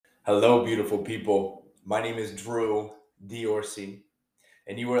Hello, beautiful people. My name is Drew Diorsi,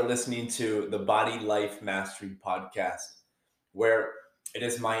 and you are listening to the Body Life Mastery Podcast, where it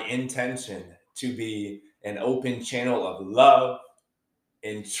is my intention to be an open channel of love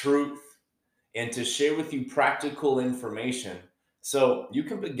and truth and to share with you practical information so you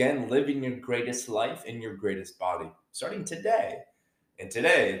can begin living your greatest life in your greatest body starting today. And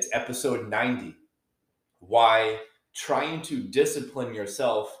today it's episode 90, why trying to discipline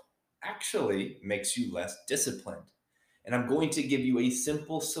yourself actually makes you less disciplined. And I'm going to give you a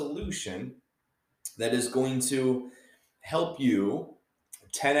simple solution that is going to help you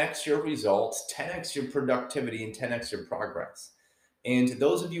 10x your results, 10x your productivity, and 10x your progress. And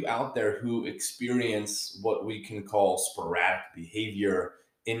those of you out there who experience what we can call sporadic behavior,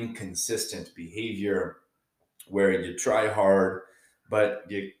 inconsistent behavior, where you try hard, but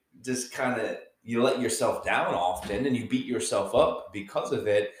you just kind of you let yourself down often and you beat yourself up because of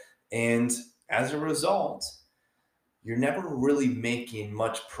it. And as a result, you're never really making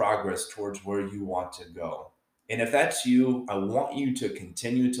much progress towards where you want to go. And if that's you, I want you to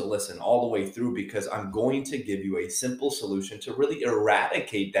continue to listen all the way through because I'm going to give you a simple solution to really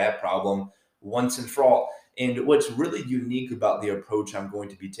eradicate that problem once and for all. And what's really unique about the approach I'm going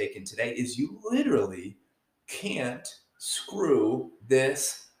to be taking today is you literally can't screw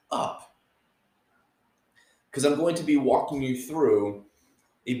this up. Because I'm going to be walking you through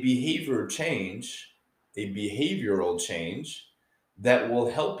a behavioral change that will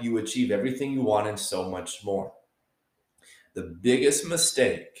help you achieve everything you want and so much more. The biggest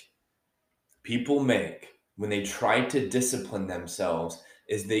mistake people make when they try to discipline themselves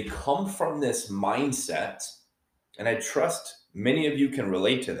is they come from this mindset, and I trust many of you can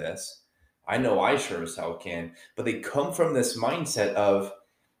relate to this. I know I sure as hell can, but they come from this mindset of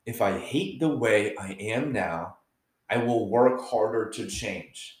if I hate the way I am now, I will work harder to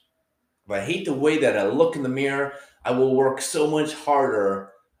change. If I hate the way that I look in the mirror, I will work so much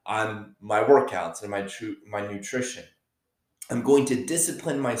harder on my workouts and my nutrition. I'm going to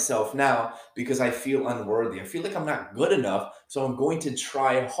discipline myself now because I feel unworthy. I feel like I'm not good enough, so I'm going to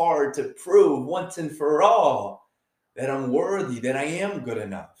try hard to prove once and for all that I'm worthy, that I am good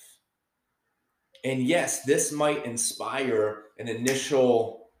enough. And yes, this might inspire an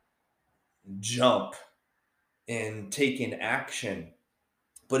initial jump in taking action.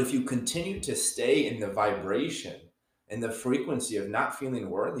 But if you continue to stay in the vibration and the frequency of not feeling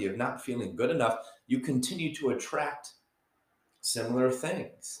worthy, of not feeling good enough, you continue to attract similar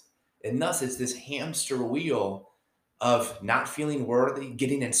things. And thus, it's this hamster wheel of not feeling worthy,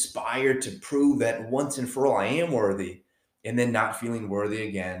 getting inspired to prove that once and for all I am worthy, and then not feeling worthy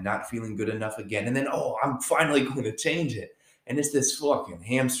again, not feeling good enough again, and then, oh, I'm finally going to change it. And it's this fucking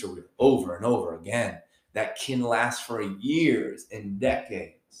hamster wheel over and over again that can last for years and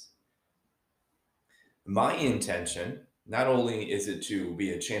decades. My intention, not only is it to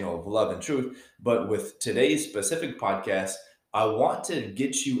be a channel of love and truth, but with today's specific podcast, I want to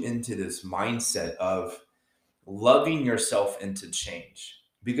get you into this mindset of loving yourself into change.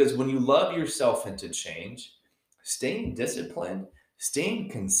 Because when you love yourself into change, staying disciplined, staying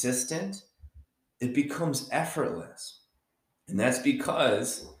consistent, it becomes effortless. And that's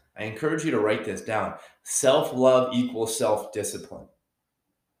because I encourage you to write this down. Self-love equals self-discipline.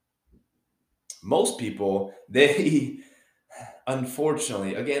 Most people, they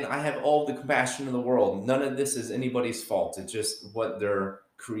unfortunately, again, I have all the compassion in the world. None of this is anybody's fault. It's just what they're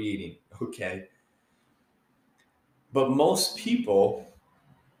creating, okay? But most people,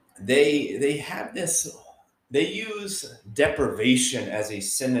 they have this, they use deprivation as a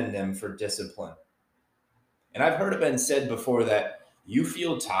synonym for discipline. And I've heard it been said before that you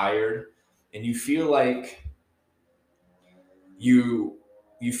feel tired and you feel like you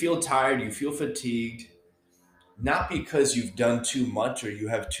you feel tired, you feel fatigued, not because you've done too much or you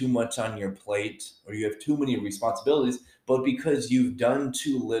have too much on your plate or you have too many responsibilities, but because you've done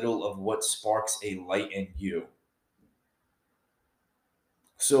too little of what sparks a light in you.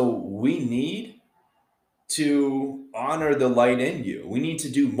 So we need to honor the light in you. We need to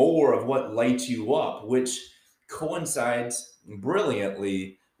do more of what lights you up, which coincides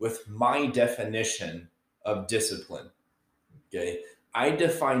brilliantly with my definition of discipline. Okay. I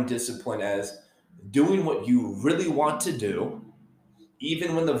define discipline as doing what you really want to do,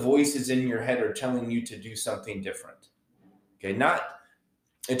 even when the voices in your head are telling you to do something different. Okay.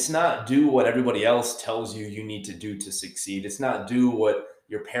 It's not do what everybody else tells you you need to do to succeed. It's not do what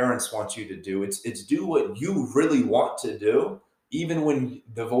your parents want you to do. It's do what you really want to do, even when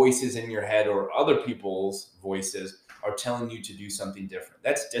the voices in your head or other people's voices are telling you to do something different.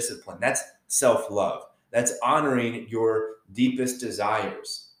 That's discipline. That's self-love. That's honoring your deepest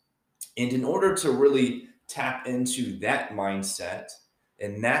desires. And in order to really tap into that mindset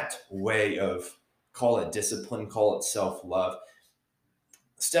and that way of, call it discipline, call it self-love,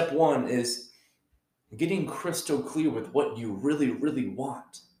 step one is getting crystal clear with what you really, really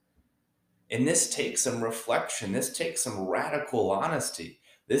want. And this takes some reflection. This takes some radical honesty.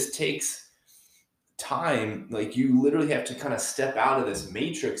 This takes time. Like, you literally have to kind of step out of this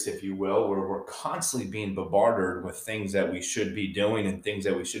matrix, if you will, where we're constantly being bombarded with things that we should be doing and things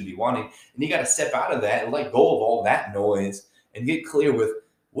that we should be wanting. And you got to step out of that and let go of all that noise and get clear with,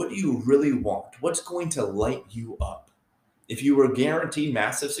 what do you really want? What's going to light you up? If you were guaranteed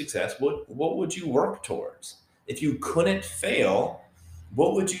massive success, what would you work towards? If you couldn't fail,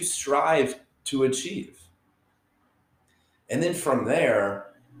 what would you strive to achieve? And then from there,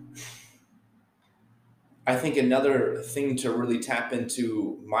 I think another thing to really tap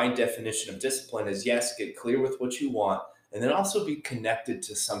into my definition of discipline is, yes, get clear with what you want, and then also be connected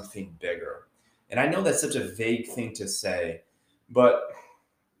to something bigger. And I know that's such a vague thing to say, but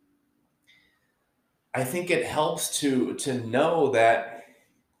I think it helps to know that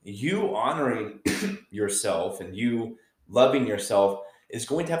you honoring yourself and you loving yourself is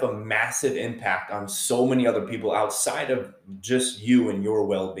going to have a massive impact on so many other people outside of just you and your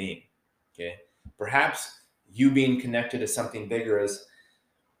well-being. Okay. Perhaps you being connected to something bigger is,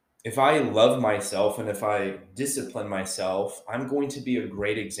 if I love myself and if I discipline myself, I'm going to be a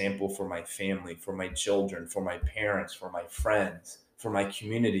great example for my family, for my children, for my parents, for my friends, for my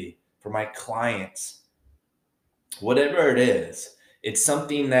community, for my clients. Whatever it is, it's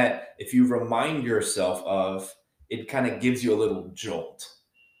something that if you remind yourself of, it kind of gives you a little jolt.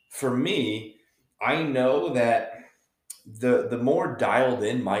 For me, I know that the more dialed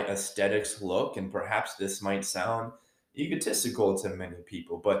in my aesthetics look, and perhaps this might sound egotistical to many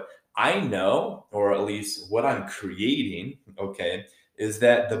people, but I know, or at least what I'm creating, okay, is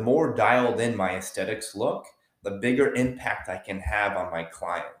that the more dialed in my aesthetics look, the bigger impact I can have on my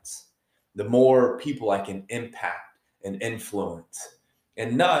clients, the more people I can impact and influence.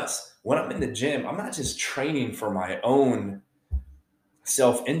 And thus, when I'm in the gym, I'm not just training for my own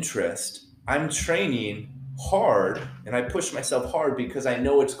self interest. I'm training hard and I push myself hard because I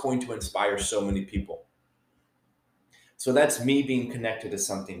know it's going to inspire so many people. So that's me being connected to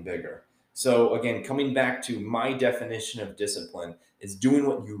something bigger. So, again, coming back to my definition of discipline, is doing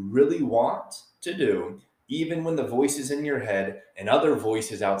what you really want to do, even when the voices in your head and other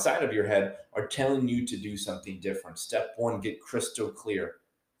voices outside of your head are telling you to do something different. Step one, get crystal clear,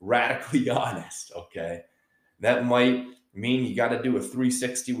 radically honest. Okay. That might mean you got to do a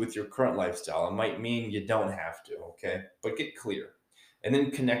 360 with your current lifestyle. It might mean you don't have to. Okay. But get clear and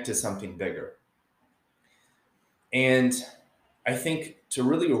then connect to something bigger. And I think to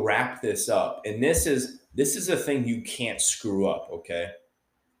really wrap this up, and this is a thing you can't screw up, okay?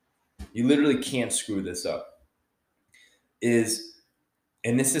 You literally can't screw this up. Is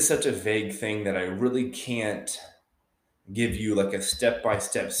And this is such a vague thing that I really can't give you like a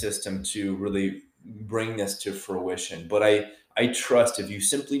step-by-step system to really bring this to fruition. But I trust if you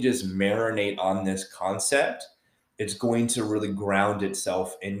simply just marinate on this concept, it's going to really ground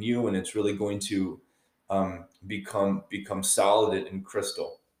itself in you, and it's really going to become solid and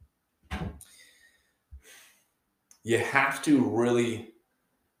crystal. You have to really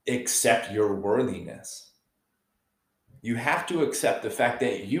accept your worthiness. You have to accept the fact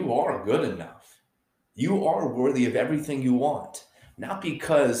that you are good enough. You are worthy of everything you want, not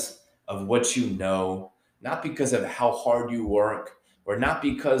because of what you know, not because of how hard you work, or not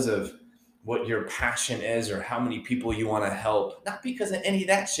because of what your passion is or how many people you want to help, not because of any of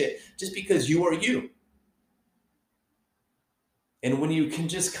that shit, just because you are you. And when you can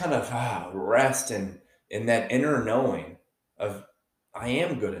just kind of rest in that inner knowing of, I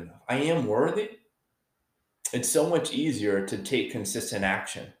am good enough, I am worthy, it's so much easier to take consistent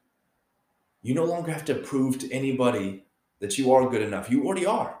action. You no longer have to prove to anybody that you are good enough. You already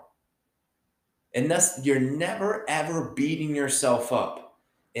are. And thus, you're never, ever beating yourself up.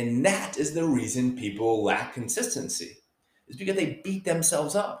 And that is the reason people lack consistency, is because they beat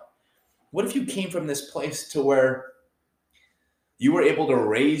themselves up. What if you came from this place to where you were able to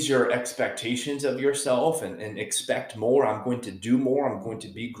raise your expectations of yourself and expect more? I'm going to do more. I'm going to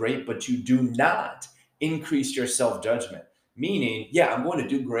be great. But you do not increase your self-judgment. Meaning, yeah, I'm going to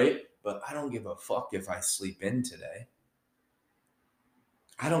do great, but I don't give a fuck if I sleep in today.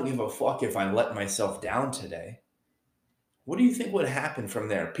 I don't give a fuck if I let myself down today. What do you think would happen from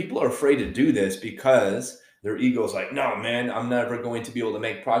there? People are afraid to do this because their ego's like, no, man, I'm never going to be able to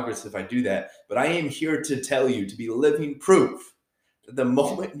make progress if I do that. But I am here to tell you, to be living proof, that the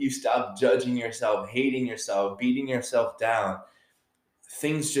moment you stop judging yourself, hating yourself, beating yourself down,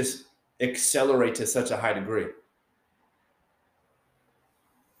 things just accelerate to such a high degree.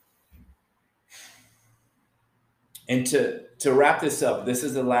 And to wrap this up, this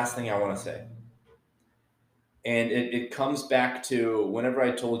is the last thing I want to say. And it comes back to whenever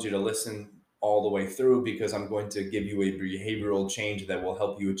I told you to listen all the way through, because I'm going to give you a behavioral change that will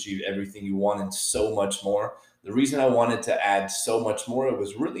help you achieve everything you want and so much more. The reason I wanted to add so much more, it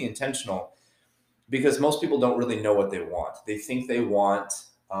was really intentional, because most people don't really know what they want. They think they want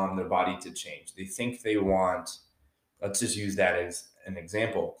their body to change. They think they want, let's just use that as an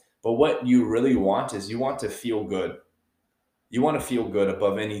example. But what you really want is you want to feel good. You want to feel good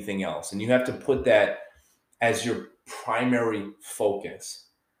above anything else. And you have to put that as your primary focus,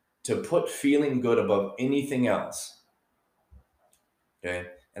 to put feeling good above anything else. Okay.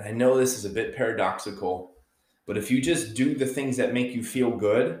 And I know this is a bit paradoxical, but if you just do the things that make you feel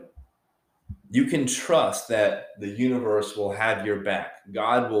good, you can trust that the universe will have your back.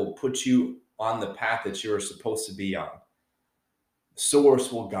 God will put you on the path that you're supposed to be on.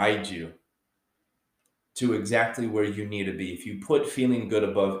 Source will guide you to exactly where you need to be. If you put feeling good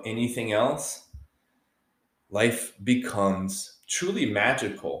above anything else, life becomes truly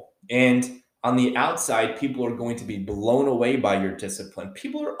magical. And on the outside, people are going to be blown away by your discipline.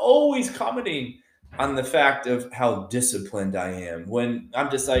 People are always commenting on the fact of how disciplined I am, when I'm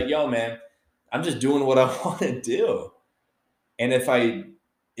just like, yo, man, I'm just doing what I want to do. And if I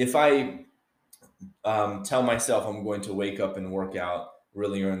tell myself I'm going to wake up and work out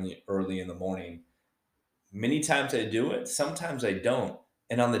really early in the morning, many times I do it, sometimes I don't.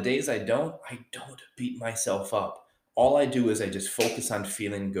 And on the days I don't beat myself up. All I do is I just focus on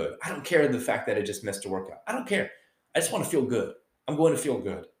feeling good. I don't care the fact that I just missed a workout. I don't care. I just want to feel good. I'm going to feel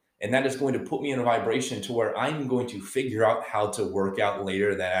good. And that is going to put me in a vibration to where I'm going to figure out how to work out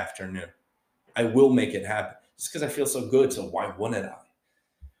later that afternoon. I will make it happen just because I feel so good. So why wouldn't I?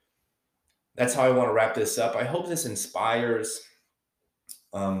 That's how I want to wrap this up. I hope this inspires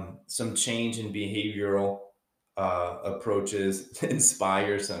some change in behavioral approaches,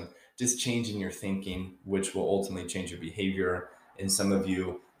 inspire some just change in your thinking, which will ultimately change your behavior. And some of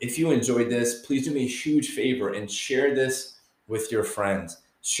you, if you enjoyed this, please do me a huge favor and share this with your friends.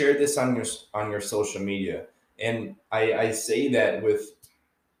 Share this on your social media. And I say that with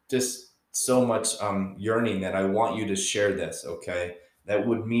just so much yearning that I want you to share this, okay? That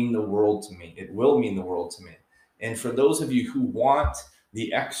would mean the world to me. It will mean the world to me. And for those of you who want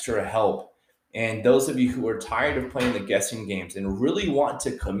the extra help, and those of you who are tired of playing the guessing games and really want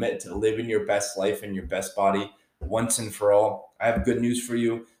to commit to living your best life in your best body once and for all, I have good news for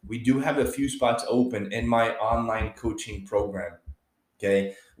you. We do have a few spots open in my online coaching program,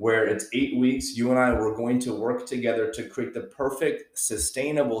 okay, where it's 8 weeks. You and I, we're going to work together to create the perfect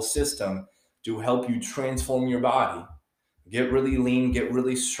sustainable system to help you transform your body, get really lean, get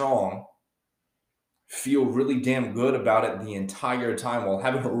really strong, feel really damn good about it the entire time while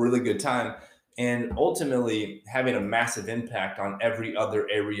having a really good time, and ultimately having a massive impact on every other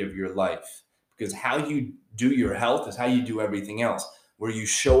area of your life. Because how you do your health is how you do everything else. Where you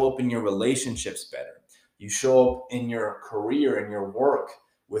show up in your relationships better, you show up in your career and your work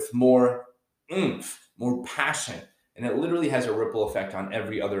with more oomph, more passion, and it literally has a ripple effect on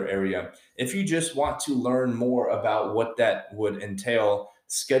every other area. If you just want to learn more about what that would entail,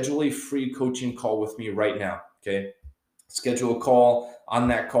 schedule a free coaching call with me right now, okay? Schedule a call. On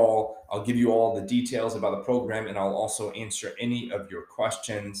that call, I'll give you all the details about the program, and I'll also answer any of your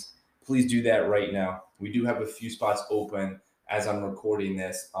questions. Please do that right now. We do have a few spots open as I'm recording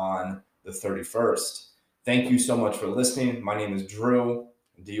this on the 31st. Thank you so much for listening. My name is Drew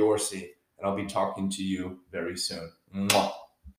Diorsi, and I'll be talking to you very soon. Mwah.